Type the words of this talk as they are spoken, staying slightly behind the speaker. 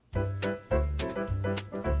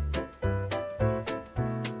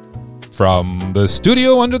From the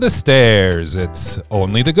studio under the stairs, it's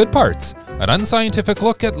Only the Good Parts, an unscientific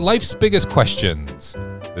look at life's biggest questions.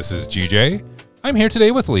 This is GJ. I'm here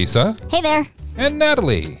today with Lisa. Hey there. And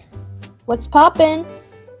Natalie. What's poppin'?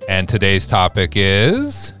 And today's topic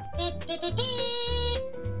is...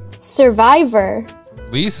 Survivor.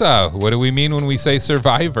 Lisa, what do we mean when we say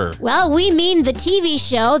Survivor? Well, we mean the TV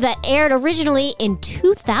show that aired originally in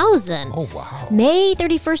 2000. Oh, wow. May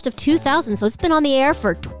 31st of 2000, so it's been on the air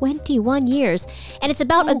for 21 years. And it's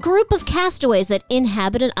about a group of castaways that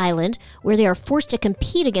inhabit an island where they are forced to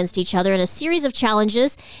compete against each other in a series of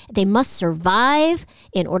challenges. They must survive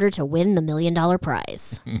in order to win the $1 million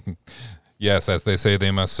prize. Yes, as they say, they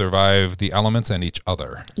must survive the elements and each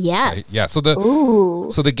other. Yes. Right? Yeah. So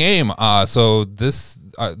the game. So this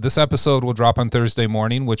episode will drop on Thursday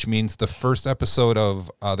morning, which means the first episode of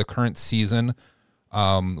the current season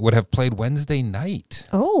would have played Wednesday night.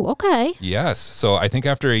 Oh, okay. Yes. So I think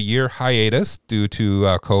after a year hiatus due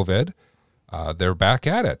to COVID, they're back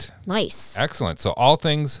at it. Nice. Excellent. So all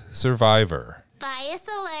things Survivor. Bias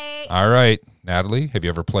alert. All right, Natalie, have you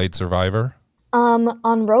ever played Survivor? On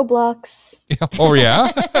Roblox. Oh, yeah?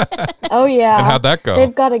 Oh, yeah. And how'd that go?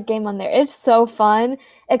 They've got a game on there. It's so fun,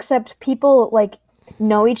 except people,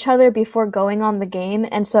 know each other before going on the game,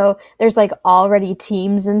 and so there's, already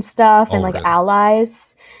teams and stuff and, really?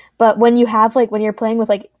 allies. But when you have, when you're playing with,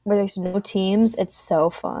 where there's no teams, it's so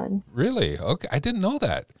fun. Really? Okay. I didn't know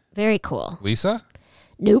that. Very cool. Lisa?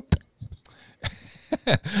 Nope.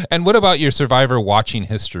 And what about your Survivor watching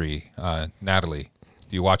history, Natalie?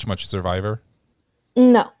 Do you watch much Survivor?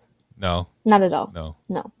 No, No. not at all.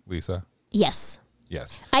 No. Lisa? Yes.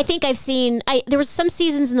 Yes. I think I've seen, there was some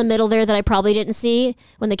seasons in the middle there that I probably didn't see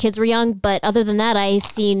when the kids were young, but other than that, I've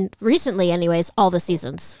seen recently anyways, all the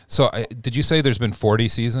seasons. So did you say there's been 40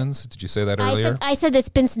 seasons? Did you say that earlier? I said it's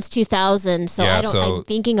been since 2000, so Yeah, I'm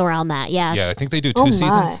thinking around that, yeah. Yeah, I think they do Oh,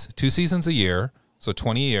 two seasons a year, so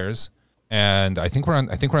 20 years. And I think we're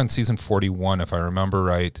on season 41 if I remember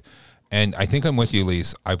right. And I think I'm with you,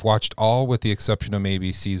 Lise. I've watched all with the exception of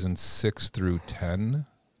maybe season 6 through 10.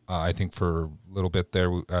 I think for a little bit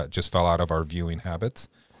there, just fell out of our viewing habits.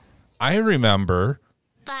 I remember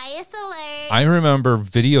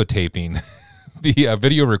videotaping the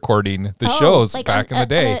video recording the shows back in the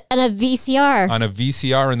day. On a VCR. On a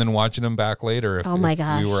VCR and then watching them back later if my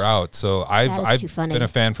gosh. we were out. So I've been a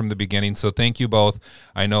fan from the beginning. So thank you both.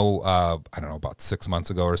 I know, I don't know, about 6 months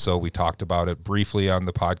ago or so, we talked about it briefly on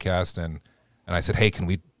the podcast and I said, hey, can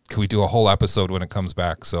we do a whole episode when it comes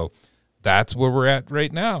back? So that's where we're at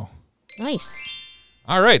right now. Nice.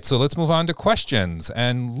 All right. So let's move on to questions.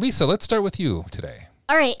 And Lisa, let's start with you today.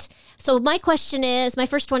 All right. So my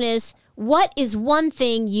first one is, what is one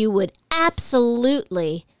thing you would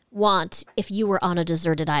absolutely want if you were on a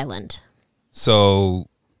deserted island? So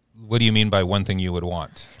what do you mean by one thing you would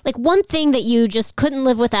want? Like one thing that you just couldn't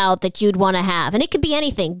live without that you'd want to have. And it could be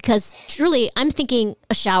anything because truly I'm thinking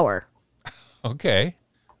a shower. Okay.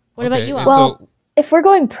 What about you, Al? Well, if we're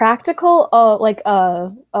going practical,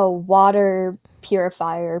 a water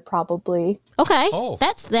purifier probably. Okay. Oh.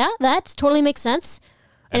 That's totally makes sense.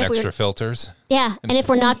 And if we're- extra filters. Yeah. And if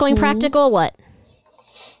we're not going practical, what?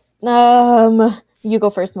 You go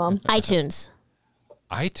first, Mom. iTunes.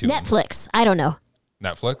 Netflix. I don't know.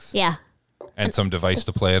 Netflix? Yeah. And some device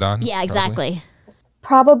to play it on? Yeah, exactly.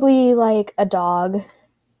 Probably a dog.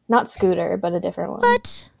 Not Scooter, but a different one.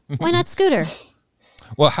 What? Why not Scooter?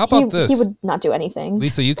 Well, how about this? He would not do anything.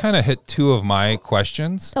 Lisa, you kind of hit two of my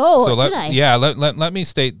questions. Oh, so did I? Yeah, let me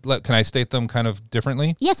state. Can I state them kind of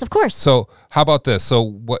differently? Yes, of course. So, how about this? So,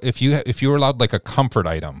 what if you were allowed a comfort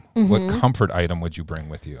item? Mm-hmm. What comfort item would you bring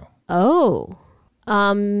with you? Oh,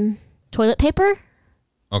 toilet paper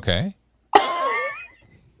Okay.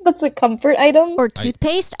 That's a comfort item? or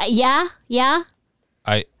toothpaste? Yeah.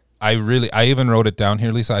 I even wrote it down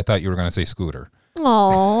here, Lisa. I thought you were going to say Scooter.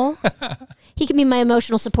 Oh, he can be my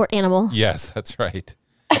emotional support animal. Yes, that's right.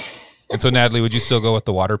 And so, Natalie, would you still go with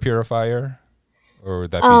the water purifier, or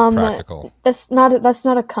would that be practical? That's not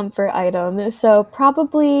a comfort item. So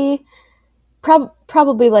probably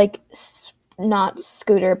not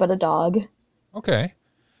Scooter, but a dog. Okay.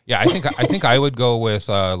 Yeah, I think I would go with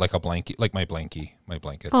a blankie, my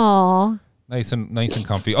blanket. Oh, Nice and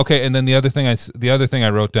comfy. Okay, and then the other thing I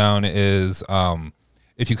wrote down is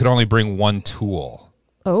if you could only bring one tool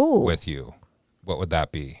with you, what would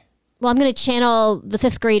that be? Well, I'm going to channel the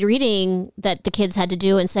 5th grade reading that the kids had to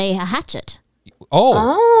do and say a hatchet.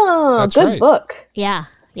 Oh, that's good right. book. Yeah.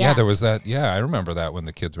 Yeah, there was that. Yeah, I remember that when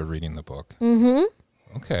the kids were reading the book. Mm-hmm.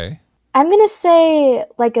 Okay. I'm going to say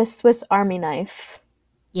a Swiss Army knife.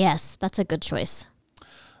 Yes, that's a good choice.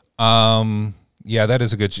 Yeah, that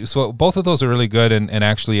is a good. So both of those are really good, and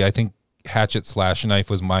actually, I think hatchet/knife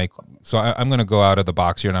was my. So I'm going to go out of the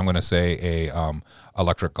box here, and I'm going to say a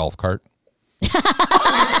electric golf cart.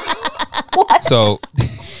 What? So,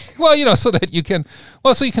 well, so that you can,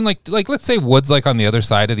 so you can like let's say woods like on the other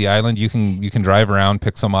side of the island, you can drive around,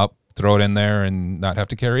 pick some up, throw it in there, and not have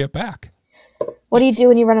to carry it back. What do you do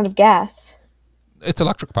when you run out of gas? It's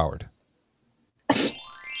electric powered.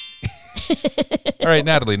 All right,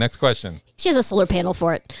 Natalie, next question. She has a solar panel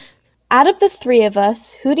for it. Out of the three of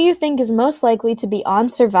us, who do you think is most likely to be on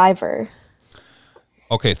Survivor?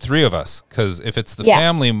 Okay, 3 of us, because if it's the Yeah.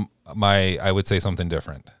 family, I would say something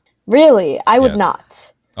different. Really? I would Yes.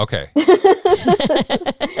 not. Okay.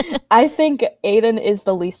 I think Aiden is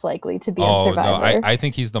the least likely to be on Oh no, Survivor. I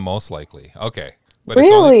think he's the most likely. Okay, but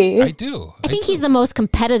it's only, Really? I do. I think he's the most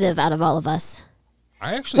competitive out of all of us.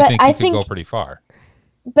 I actually But think I he could go think- pretty far.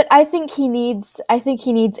 But I think he needs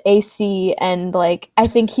AC and I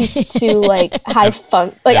think he's too high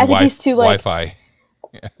funk. I think he's too Wi-Fi.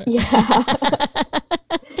 yeah.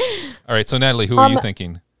 All right, so Natalie, who are you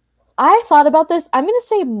thinking? I thought about this. I'm going to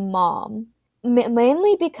say mom.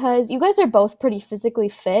 Mainly because you guys are both pretty physically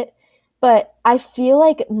fit, but I feel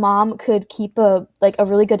like mom could keep a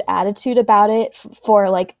really good attitude about it for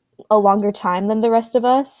a longer time than the rest of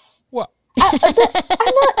us. What?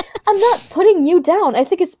 I'm not putting you down. I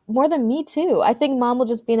think it's more than me too. I think mom will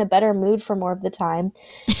just be in a better mood for more of the time.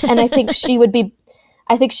 And I think she'd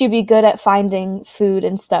be good at finding food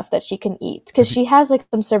and stuff that she can eat because she has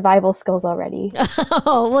some survival skills already.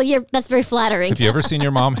 Oh, well, that's very flattering. Have you ever seen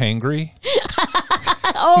your mom hangry?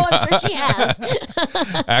 Oh, I'm sure she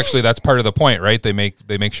has. Actually, that's part of the point, right? They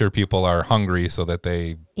make sure people are hungry so that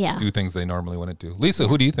they Yeah. do things they normally wouldn't do. Lisa,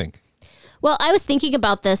 who do you think? Well, I was thinking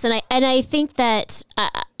about this, and I think that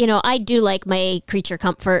I do like my creature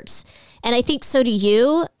comforts, and I think so do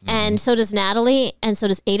you, and so does Natalie, and so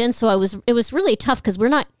does Aiden. So it was really tough because we're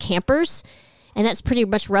not campers, and that's pretty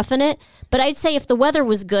much roughing it. But I'd say if the weather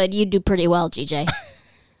was good, you'd do pretty well, GJ.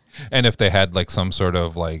 And if they had some sort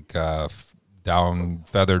of down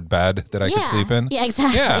feathered bed that I could sleep in? Yeah,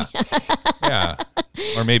 exactly. Yeah. Yeah.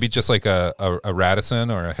 Or maybe just a Radisson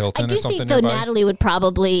or a Hilton I do or something think though nearby. Natalie would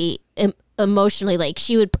probably emotionally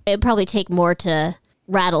it'd probably take more to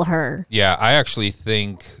rattle her. Yeah, I actually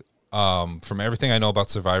think from everything I know about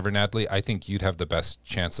Survivor, Natalie, I think you'd have the best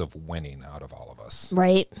chance of winning out of all of us.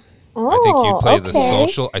 Right. Oh, I think you'd play the okay.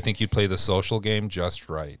 social. I think you'd play the social game just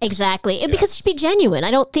right. Exactly. Because it'd be genuine.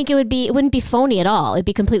 I don't think it wouldn't be phony at all. It'd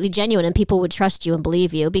be completely genuine and people would trust you and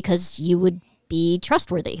believe you because you would be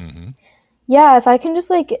trustworthy. Mm-hmm. Yeah, if I can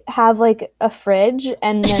just have a fridge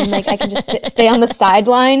and then I can just stay on the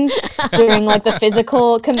sidelines during the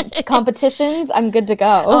physical competitions, I'm good to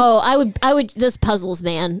go. Oh, I would this puzzles,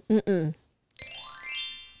 man. Mm-mm.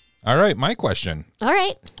 All right, my question. All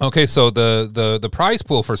right. Okay, so the prize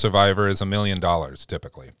pool for Survivor is $1 million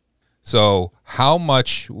typically. So how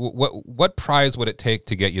much? What prize would it take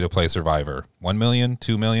to get you to play Survivor? 1 million,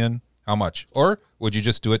 2 million? How much? Or would you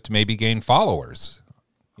just do it to maybe gain followers?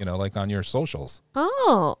 On your socials.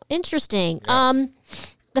 Oh, interesting. Yes.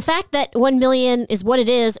 The fact that 1 million is what it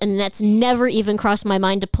is, and that's never even crossed my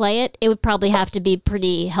mind to play it, it would probably have to be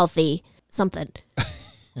pretty healthy something.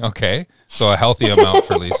 Okay, so a healthy amount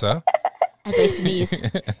for Lisa. As I sneeze.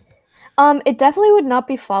 It definitely would not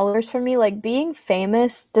be followers for me. Being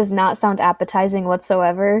famous does not sound appetizing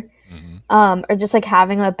whatsoever. Mm-hmm. Or just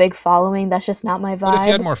having a big following, that's just not my vibe. But if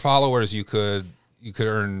you had more followers, you could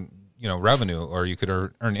earn revenue, or you could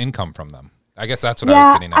earn income from them. I guess that's what I was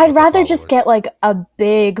Yeah, getting at. I'd with the rather just get followers. a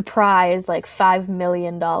big prize, $5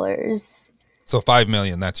 million. So 5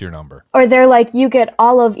 million, that's your number. Or they're you get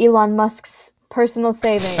all of Elon Musk's personal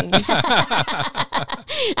savings.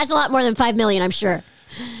 That's a lot more than 5 million, I'm sure.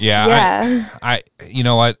 Yeah. Yeah. I you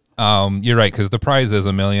know what? You're right, because the prize is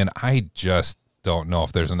 $1 million. I just don't know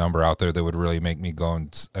if there's a number out there that would really make me go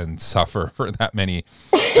and suffer for that many.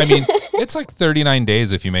 I mean, it's 39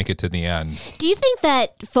 days if you make it to the end. Do you think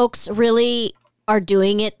that folks really are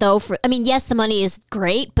doing it though yes, the money is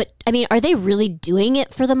great, but are they really doing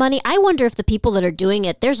it for the money? I wonder if the people that are doing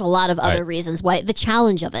it, there's a lot of other reasons why, the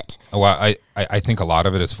challenge of it. Well, I think a lot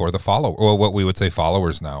of it is for the or what we would say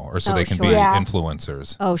followers now, or so Oh, they can sure. be Yeah.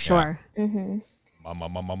 influencers. Oh, sure.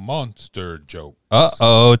 Monster joke.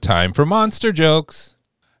 Uh-oh, time for monster jokes.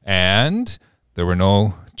 And there were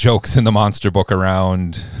no jokes in the monster book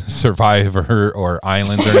around Survivor or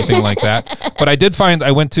islands or anything like that. But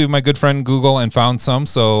I went to my good friend Google and found some.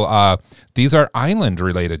 So these are island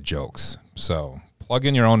related jokes. So plug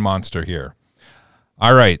in your own monster here.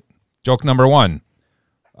 All right. Joke number 1.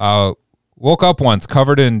 Woke up once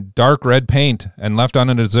covered in dark red paint and left on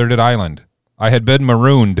a deserted island. I had been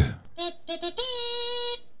marooned.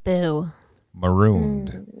 Boo.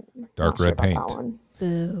 Marooned. Dark Not sure red about paint. that one.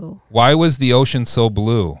 Boo. Why was the ocean so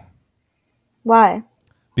blue? Why?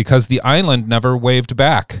 Because the island never waved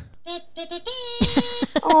back.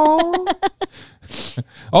 Oh,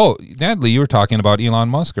 Oh, Natalie, you were talking about Elon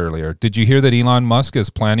Musk earlier. Did you hear that Elon Musk is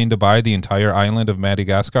planning to buy the entire island of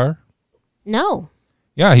Madagascar? No.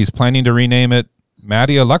 Yeah, he's planning to rename it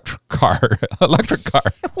Maddie Electric Car. Electric Car.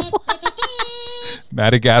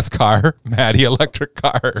 Madagascar, Maddie Electric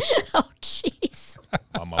Car. Oh, jeez.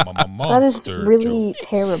 that is really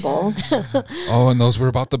terrible. Oh, and those were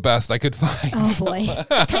about the best I could find. Oh, boy.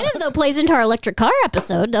 Kind of, though, plays into our electric car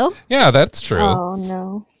episode, though. Yeah, that's true. Oh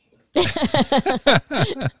no.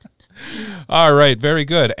 All right, very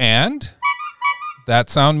good. And that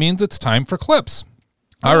sound means it's time for clips.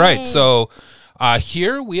 All right, Yay. so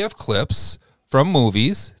here we have clips from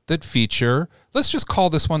movies that feature, let's just call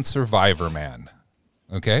this one Survivor Man.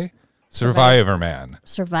 Okay? Survivor Man.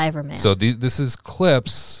 Survivor Man. So this is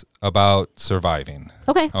clips about surviving.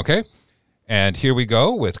 Okay. Okay? And here we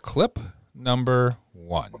go with clip number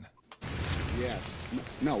 1. Yes.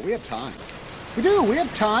 No, we have time. We do. We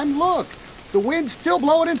have time. Look, the wind's still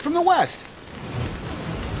blowing in from the west.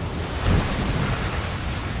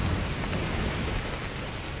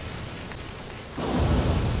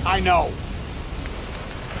 I know.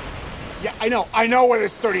 Yeah, I know. I know where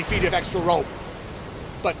there's 30 feet of extra rope.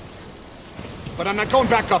 But I'm not going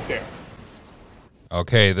back up there.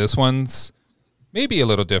 Okay, this one's maybe a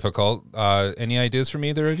little difficult. Any ideas from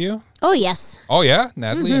either of you? Oh, yes. Oh, yeah?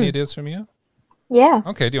 Natalie, any ideas from you? Yeah.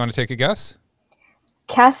 Okay, do you want to take a guess?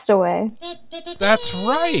 Castaway. That's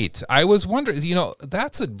right. I was wondering,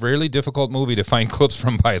 that's a really difficult movie to find clips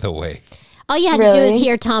from, by the way. All you had to do Really? is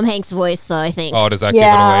hear Tom Hanks' voice, though, I think. Oh, does that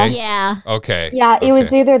Yeah. give it away? Yeah. Okay. Yeah, it was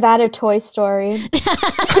okay. either that or Toy Story.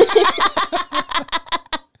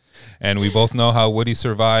 And we both know how Woody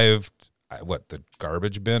survived, the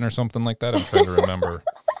garbage bin or something like that? I'm trying to remember.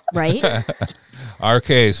 Right?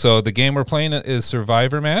 Okay, so the game we're playing is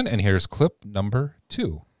Survivor Man, and here's clip number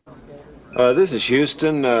 2. This is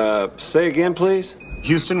Houston. Say again, please.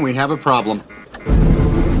 Houston, we have a problem.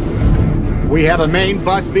 We have a main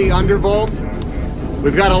bus B undervolt.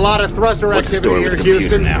 We've got a lot of thruster What's the activity story here, with the computer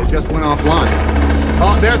Houston. now? It just went offline.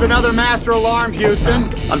 Oh, there's another master alarm, Houston.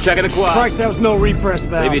 I'm checking the quad. Christ, that was no repress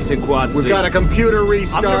valve. Maybe it's in quad We've C. got a computer I'm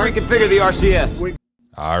restart. gonna reconfigure the RCS.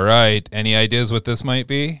 All right. Any ideas what this might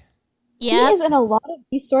be? Yeah. He is in a lot of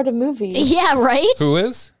these sort of movies. Yeah, right? Who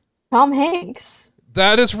is? Tom Hanks.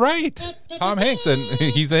 That is right. Tom Hanks. And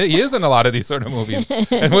he is in a lot of these sort of movies.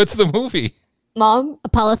 And what's the movie? Mom.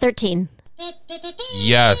 Apollo 13.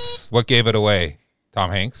 Yes. What gave it away? Tom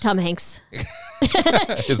Hanks? Tom Hanks.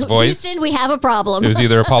 His voice? Houston, we have a problem. It was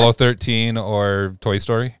either Apollo 13 or Toy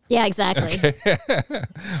Story. Yeah, exactly.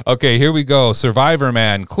 Okay, here we go. Survivor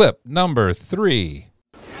Man, clip number 3.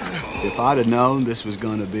 If I'd have known this was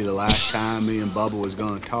going to be the last time me and Bubba was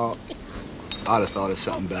going to talk, I'd have thought of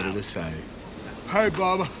something better to say. Hey,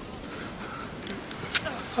 Bubba.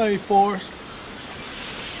 Hey, Forrest.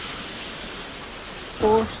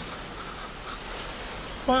 Forrest.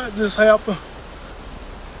 Why did this happen?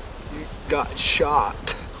 Got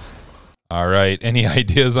shot. All right. Any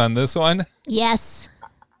ideas on this one? Yes.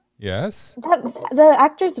 Yes. The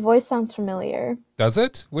actor's voice sounds familiar. Does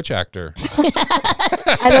it? Which actor?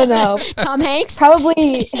 I don't know. Tom Hanks?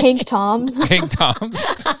 Probably Hank Toms. Hank Tom.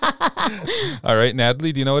 All right,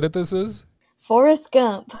 Natalie, do you know what this is? Forrest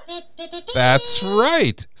Gump. That's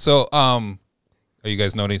right. So, are you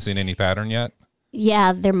guys noticing any pattern yet?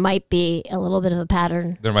 Yeah, there might be a little bit of a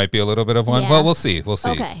pattern. There might be a little bit of one. Yeah. Well, we'll see. We'll see.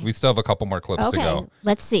 Okay. We still have a couple more clips to Okay, go.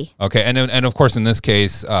 let's see. Okay, and of course, in this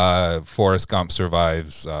case, Forrest Gump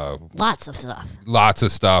survives Lots of stuff. lots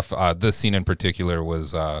of stuff. This scene in particular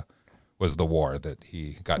was the war that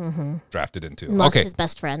he got drafted into. Lost Okay, his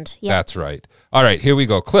best friend. Yeah. that's right. All right, here we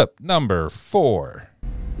go. Clip number 4.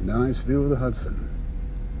 Nice view of the Hudson.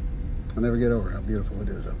 I'll never get over how beautiful it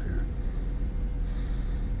is up here.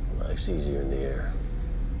 Life's easier in the air.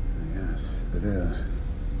 Yes, it is.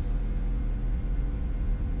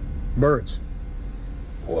 Birds.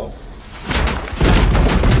 Whoa.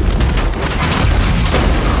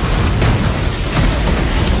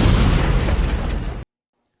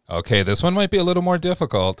 Okay, this one might be a little more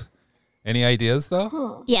difficult. Any ideas,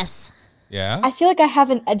 though? Yes. Yeah? I feel like I have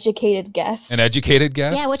an educated guess. An educated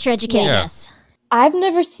guess? Yeah, what's your educated Yeah. guess? I've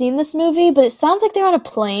never seen this movie, but it sounds like they're on a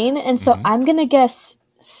plane, and so I'm gonna guess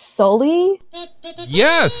Sully.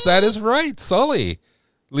 Yes, that is right. Sully.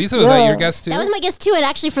 Lisa, was that your Yeah. guess too? That was my guess too, and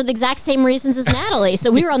actually for the exact same reasons as Natalie.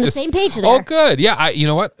 So we were on the same page there. Oh, good. Yeah, you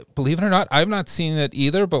know what? Believe it or not, I've not seen it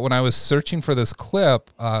either. But when I was searching for this clip,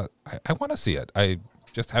 I want to see it. I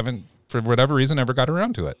just haven't, for whatever reason, ever got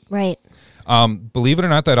around to it. Right. Believe it or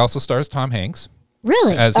not, that also stars Tom Hanks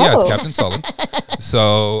Really? as Oh. it's Captain Sully.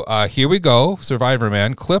 So here we go, Survivor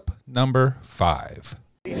Man, clip number 5.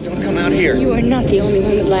 Please don't come out here. You are not the only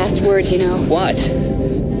one with last words, you know. What?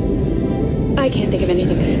 I can't think of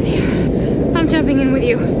anything to say. I'm jumping in with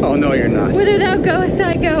you. Oh, no, you're not. Whither thou goest,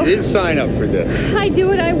 I go. You didn't sign up for this. I do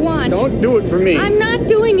what I want. Don't do it for me. I'm not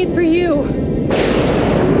doing it for you.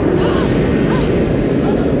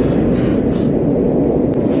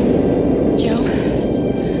 Joe,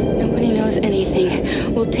 nobody knows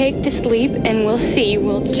anything. We'll take this leap and we'll see.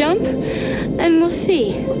 We'll jump and we'll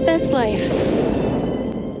see. That's life.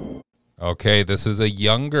 Okay, this is a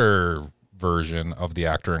younger version of the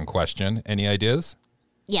actor in question. Any ideas?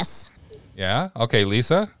 Yes. Yeah? Okay,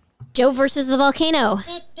 Lisa? Joe versus the volcano.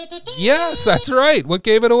 Yes, that's right. What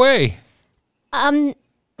gave it away?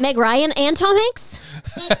 Meg Ryan and Tom Hanks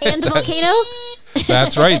and the volcano.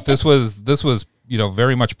 That's right. This was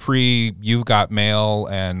very much pre You've Got Mail,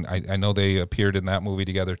 and I know they appeared in that movie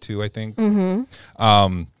together too, I think.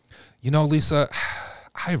 Mm-hmm. Lisa,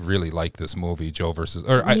 I really like this movie, Joe versus,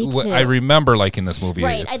 Me too. I remember liking this movie.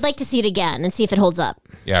 Right. I'd like to see it again and see if it holds up.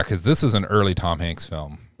 Yeah, because this is an early Tom Hanks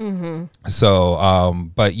film. Mm-hmm. So,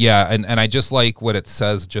 but yeah, and I just like what it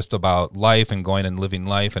says just about life and going and living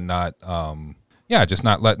life and not, just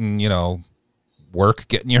not letting, work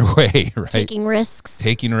get in your way, right? Taking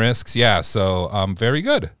risks. Yeah. So, very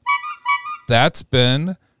good. That's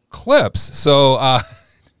been clips. So,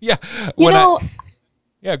 yeah. You know,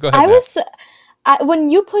 yeah, go ahead. Matt. when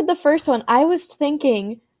you played the first one, I was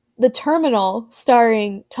thinking The Terminal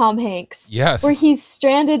starring Tom Hanks. Yes. Where he's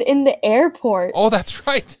stranded in the airport. Oh, that's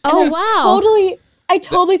right. Oh, And wow. I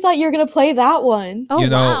totally thought you were going to play that one. Oh,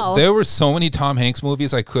 wow. There were so many Tom Hanks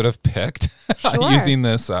movies I could have picked Sure. using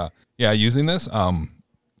this.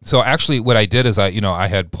 So actually what I did is I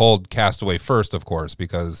had pulled Castaway first, of course,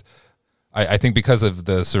 because I think because of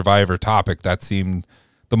the Survivor topic, that seemed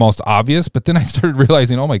the most obvious. But then I started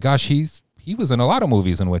realizing, oh my gosh, he was in a lot of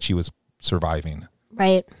movies in which he was surviving.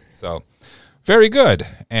 Right. So very good.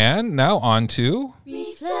 And now on to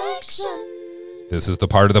Reflection. This is the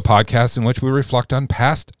part of the podcast in which we reflect on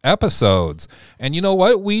past episodes. And you know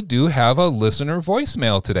what? We do have a listener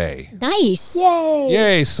voicemail today. Nice. Yay.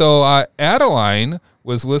 Yay. So Adeline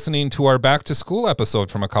was listening to our back to school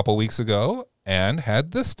episode from a couple weeks ago and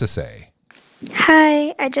had this to say.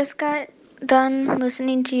 Hi, I just got done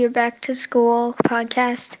listening to your back to school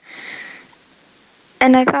podcast,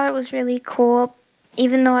 and I thought it was really cool.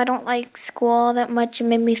 Even though I don't like school that much, it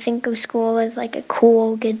made me think of school as like a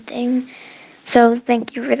cool, good thing. So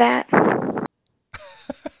thank you for that.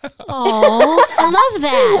 Oh, I love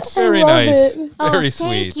that. Very love nice. it. Very Oh,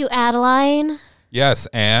 sweet. Thank you, Adeline. Yes.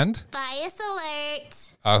 And Bias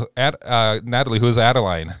alert. Natalie, who's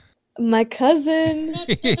Adeline? My cousin.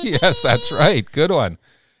 Yes, that's right. Good one.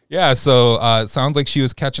 Yeah. So it sounds like she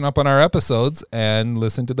was catching up on our episodes and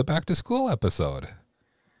listened to the back to school episode.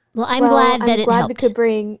 Well, I'm glad that I'm it glad helped. we could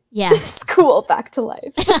bring Yeah. school back to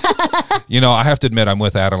life. I have to admit, I'm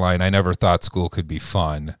with Adeline. I never thought school could be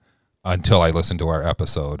fun until I listened to our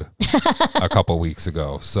episode a couple weeks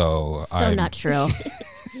ago. So I'm not true.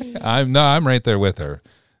 I'm right there with her.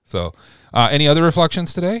 So any other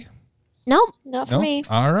reflections today? Nope. Not for No? me.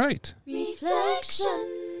 All right.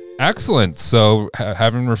 Reflection. Excellent. So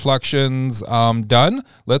having reflections done,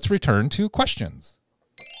 let's return to questions.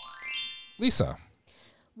 Lisa.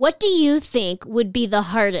 What do you think would be the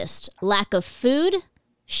hardest? Lack of food,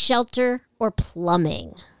 shelter, or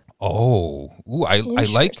plumbing? Oh, I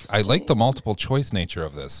like the multiple choice nature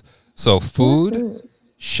of this. So food,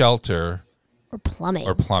 shelter, Or plumbing?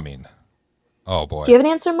 or plumbing. Oh boy. Do you have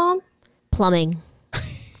an answer, Mom? Plumbing.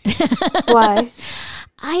 Why?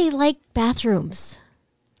 I like bathrooms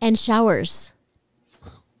and showers.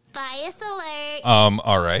 Bias alert.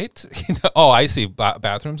 All right. Oh, I see.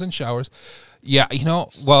 Bathrooms and showers. Yeah,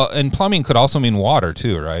 well, and plumbing could also mean water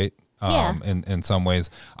too, right? Yeah. In some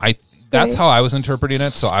ways, that's how I was interpreting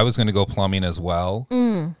it. So I was going to go plumbing as well.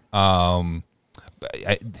 I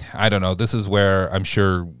don't know. This is where I'm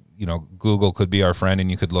sure Google could be our friend,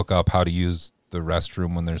 and you could look up how to use the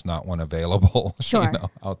restroom when there's not one available. Sure.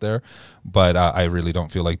 Out there. But I really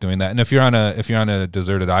don't feel like doing that. And if you're on a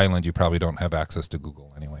deserted island, you probably don't have access to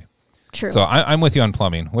Google anyway. True. So I'm with you on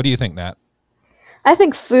plumbing. What do you think, Nat? I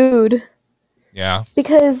think food. Yeah.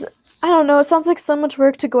 Because, I don't know, it sounds like so much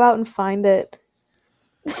work to go out and find it.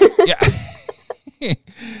 Yeah.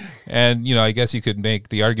 And, I guess you could make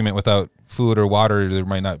the argument without food or water, there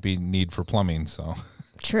might not be need for plumbing. So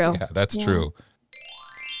True. yeah, that's true.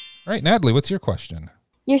 All right, Natalie, what's your question?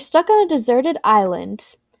 You're stuck on a deserted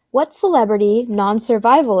island. What celebrity,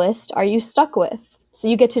 non-survivalist, are you stuck with? So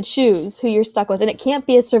you get to choose who you're stuck with, and it can't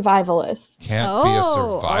be a survivalist. Can't be a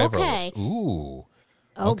Oh, survivalist. okay. Ooh.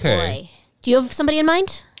 Oh, Okay. boy. Do you have somebody in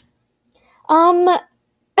mind?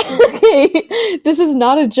 Okay, this is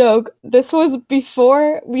not a joke. This was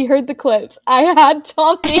before we heard the clips. I had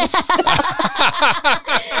Tom Hanks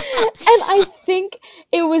and I think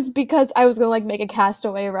it was because I was gonna like make a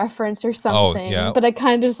Castaway reference or something, yeah. but I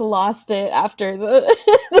kind of just lost it after the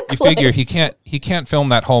You clips. figure he can't film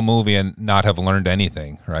that whole movie and not have learned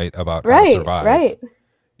anything, right? About how to survive. Right.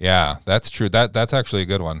 Yeah, that's true. That's actually a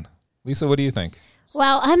good one. Lisa, what do you think?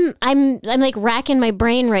 Well, I'm like racking my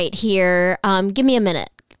brain right here. Give me a minute.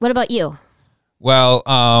 What about you? Well,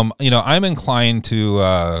 I'm inclined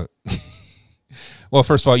to. Well,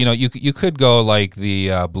 first of all, you could go like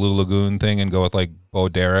the Blue Lagoon thing and go with like Bo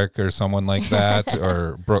Derek or someone like that,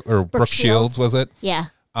 or Brooke Shields, was it? Yeah.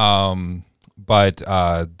 But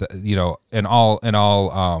in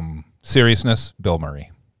all seriousness, Bill Murray.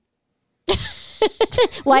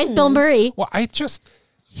 Why is Bill Murray? Well,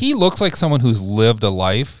 he looks like someone who's lived a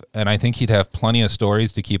life, and I think he'd have plenty of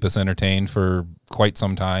stories to keep us entertained for quite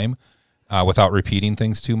some time, without repeating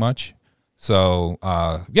things too much. So,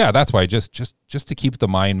 yeah, that's why just to keep the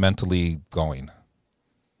mind mentally going.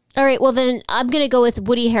 All right, well then I'm going to go with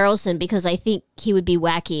Woody Harrelson because I think he would be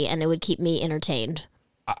wacky and it would keep me entertained.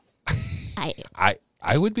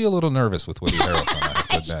 I would be a little nervous with Woody Harrelson, I have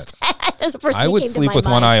to admit. That's the first I thing would came to sleep my with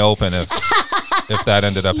one mind. eye open if that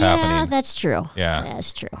ended up Yeah, happening. that's true. Yeah.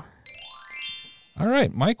 That's true. All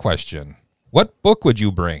right, my question. What book would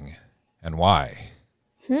you bring and why?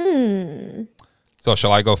 So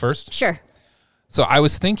shall I go first? Sure. So I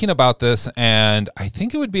was thinking about this, and I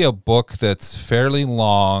think it would be a book that's fairly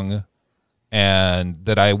long and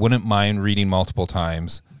that I wouldn't mind reading multiple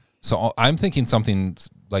times. So I'm thinking something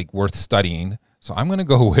like worth studying. So I'm going to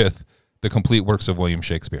go with The Complete Works of William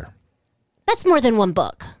Shakespeare. That's more than one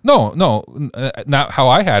book. No, not how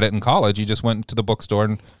I had it in college. You just went to the bookstore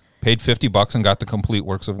and paid $50 and got The Complete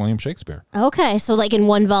Works of William Shakespeare. Okay, so like in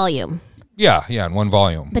one volume. Yeah, in one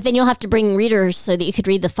volume. But then you'll have to bring readers so that you could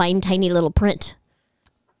read the fine, tiny little print.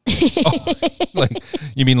 Like,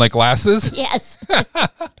 you mean like glasses? Yes.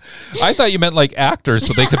 I thought you meant like actors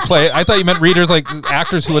so they could play. I thought you meant readers like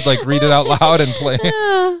actors who would like read it out loud and play.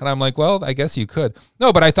 And I'm like, well, I guess you could.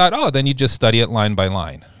 No, but I thought, then you just study it line by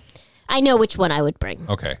line. I know which one I would bring.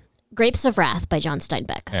 Okay. Grapes of Wrath by John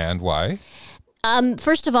Steinbeck. And why?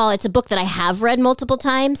 First of all, it's a book that I have read multiple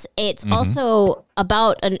times. It's also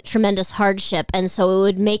about a tremendous hardship, and so it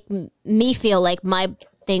would make me feel like my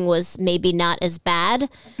thing was maybe not as bad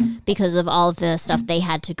because of all the stuff they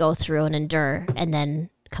had to go through and endure and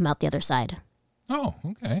then come out the other side. Oh,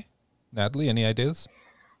 okay. Natalie, any ideas?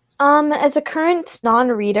 As a current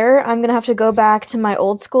non-reader, I'm going to have to go back to my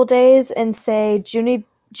old school days and say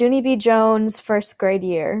Junie B. Jones' first grade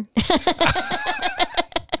year.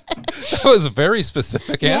 That was a very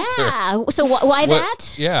specific answer. Yeah. So why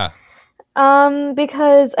that? Yeah.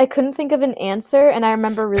 Because I couldn't think of an answer, and I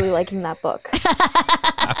remember really liking that book.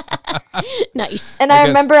 Nice. And I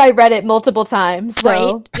remember I read it multiple times.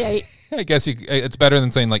 So. Right. I guess it's better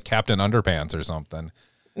than saying like Captain Underpants or something.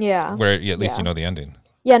 Yeah. Where at least you know the ending.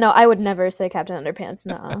 Yeah, no, I would never say Captain Underpants,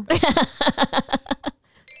 no.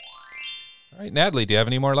 All right, Natalie, do you have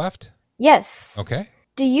any more left? Yes. Okay.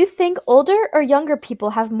 Do you think older or younger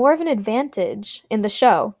people have more of an advantage in the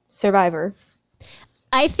show, Survivor?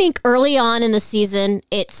 I think early on in the season,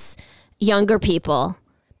 it's younger people.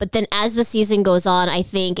 But then as the season goes on, I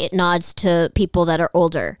think it nods to people that are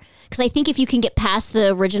older. Because I think if you can get past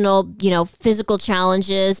the original, physical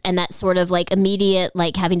challenges and that sort of like immediate,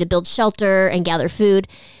 like having to build shelter and gather food,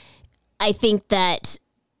 I think that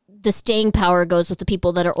the staying power goes with the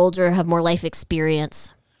people that are older, have more life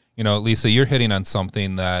experience. Lisa, you're hitting on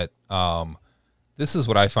something that this is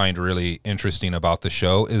what I find really interesting about the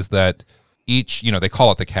show is that each, they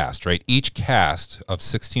call it the cast, right? Each cast of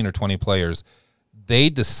 16 or 20 players, they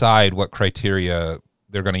decide what criteria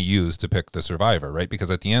they're going to use to pick the survivor, right?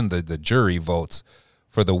 Because at the end, the jury votes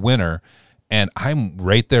for the winner. And I'm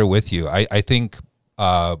right there with you. I think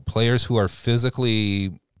players who are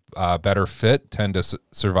physically better fit tend to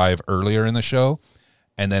survive earlier in the show.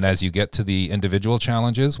 And then as you get to the individual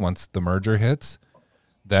challenges, once the merger hits,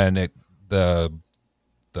 then the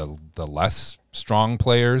less strong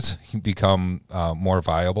players become more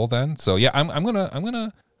viable then. So yeah, I'm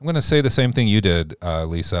gonna I'm going to say the same thing you did,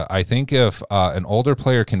 Lisa. I think if an older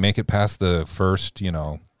player can make it past the first,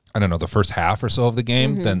 the first half or so of the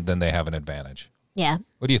game, then they have an advantage. Yeah.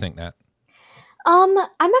 What do you think, Nat? I'm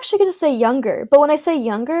actually going to say younger, but when I say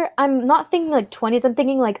younger, I'm not thinking like 20s, I'm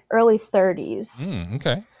thinking like early 30s.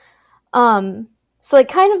 Okay. So like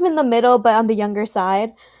kind of in the middle, but on the younger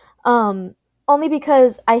side. Only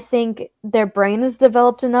because I think their brain is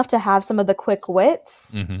developed enough to have some of the quick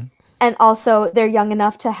wits. Mm-hmm. And also they're young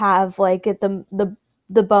enough to have like the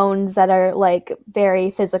bones that are like very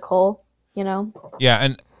physical, Yeah,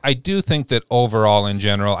 and I do think that overall in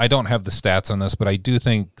general, I don't have the stats on this, but I do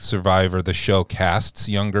think Survivor, the show, casts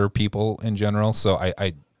younger people in general. So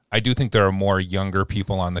I do think there are more younger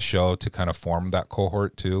people on the show to kind of form that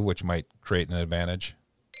cohort too, which might create an advantage.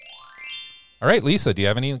 All right, Lisa, do you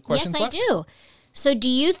have any questions left? Yes, I do. So do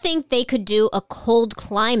you think they could do a cold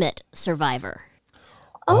climate Survivor?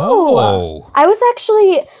 Oh. I was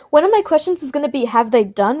actually, one of my questions was going to be, have they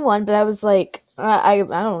done one? But I was like, I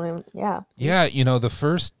don't even, yeah. Yeah, the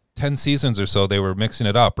first 10 seasons or so, they were mixing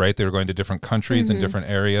it up, right? They were going to different countries and different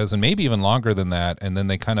areas, and maybe even longer than that. And then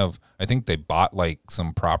they I think they bought like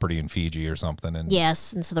some property in Fiji or something. And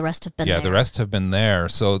yes, and so the rest have been there. Yeah, the rest have been there.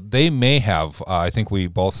 So they may have, I think we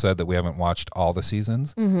both said that we haven't watched all the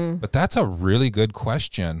seasons, but that's a really good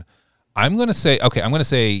question. I'm going to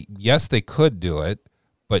say, yes, they could do it,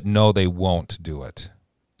 but no, they won't do it.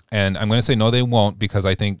 And I'm going to say no, they won't, because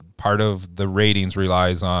I think part of the ratings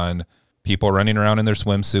relies on people running around in their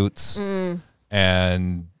swimsuits,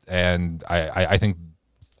 and I think,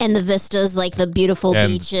 and the vistas, like the beautiful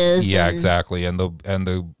beaches. Yeah, exactly, and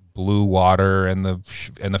the blue water and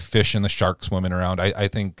the fish and the sharks swimming around. I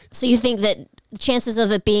think. So you think that chances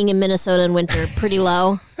of it being in Minnesota in winter pretty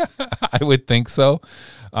low? I would think so.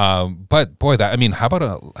 But boy, how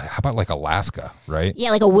about like Alaska, right?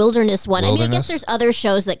 Yeah, like a wilderness one. I mean, I guess there's other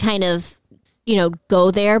shows that kind of,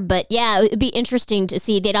 go there, but yeah, it'd be interesting to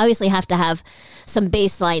see. They'd obviously have to have some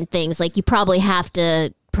baseline things. Like you probably have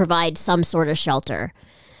to provide some sort of shelter.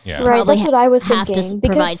 Yeah. Right, that's what I was have thinking. To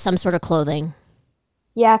provide some sort of clothing.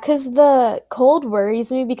 Yeah, because the cold worries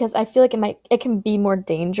me because I feel like it can be more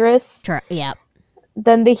dangerous. Yeah.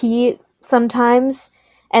 Than the heat sometimes.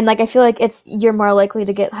 And like I feel like you're more likely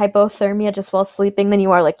to get hypothermia just while sleeping than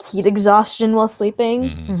you are like heat exhaustion while sleeping.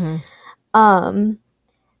 Mm-hmm.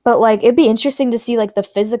 But like it'd be interesting to see like the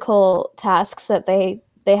physical tasks that they'd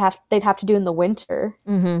have to do in the winter.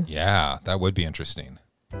 Mm-hmm. Yeah, that would be interesting.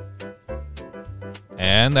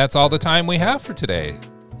 And that's all the time we have for today.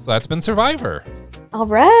 So that's been Survivor. All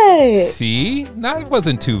right. See, that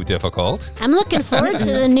wasn't too difficult. I'm looking forward to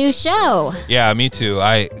the new show. Yeah, me too.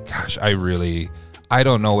 I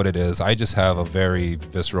don't know what it is. I just have a very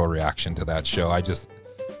visceral reaction to that show. I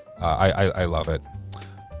love it.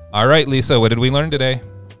 All right, Lisa, what did we learn today?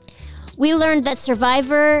 We learned that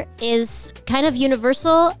Survivor is kind of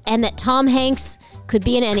universal and that Tom Hanks could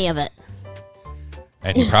be in any of it.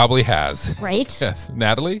 And he probably has. Right? Yes.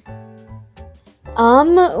 Natalie?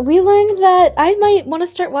 We learned that I might want to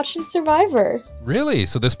start watching Survivor. Really?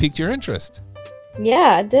 So this piqued your interest?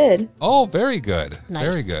 Yeah, it did. Oh, very good. Nice.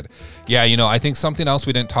 Very good. Yeah, I think something else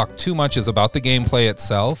we didn't talk too much is about the gameplay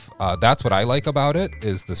itself. That's what I like about it,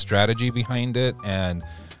 is the strategy behind it and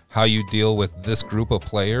how you deal with this group of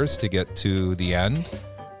players to get to the end.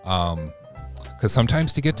 Because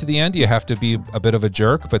sometimes to get to the end, you have to be a bit of a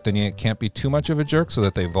jerk, but then you can't be too much of a jerk so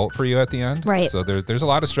that they vote for you at the end. Right. So there's a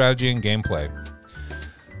lot of strategy and gameplay.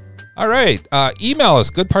 All right. Email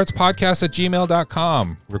us,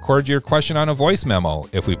 goodpartspodcast@gmail.com. Record your question on a voice memo.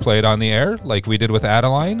 If we play it on the air, like we did with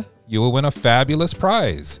Adeline, you will win a fabulous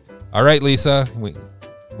prize. All right, Lisa, we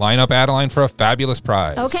line up Adeline for a fabulous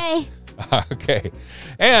prize. Okay. Okay.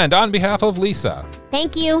 And on behalf of Lisa.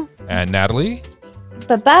 Thank you. And Natalie.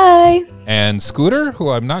 Bye-bye. And Scooter,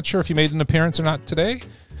 who I'm not sure if you made an appearance or not today.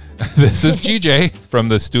 This is GJ from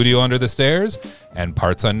the studio under the stairs and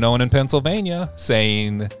Parts Unknown in Pennsylvania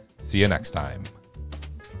saying, see you next time.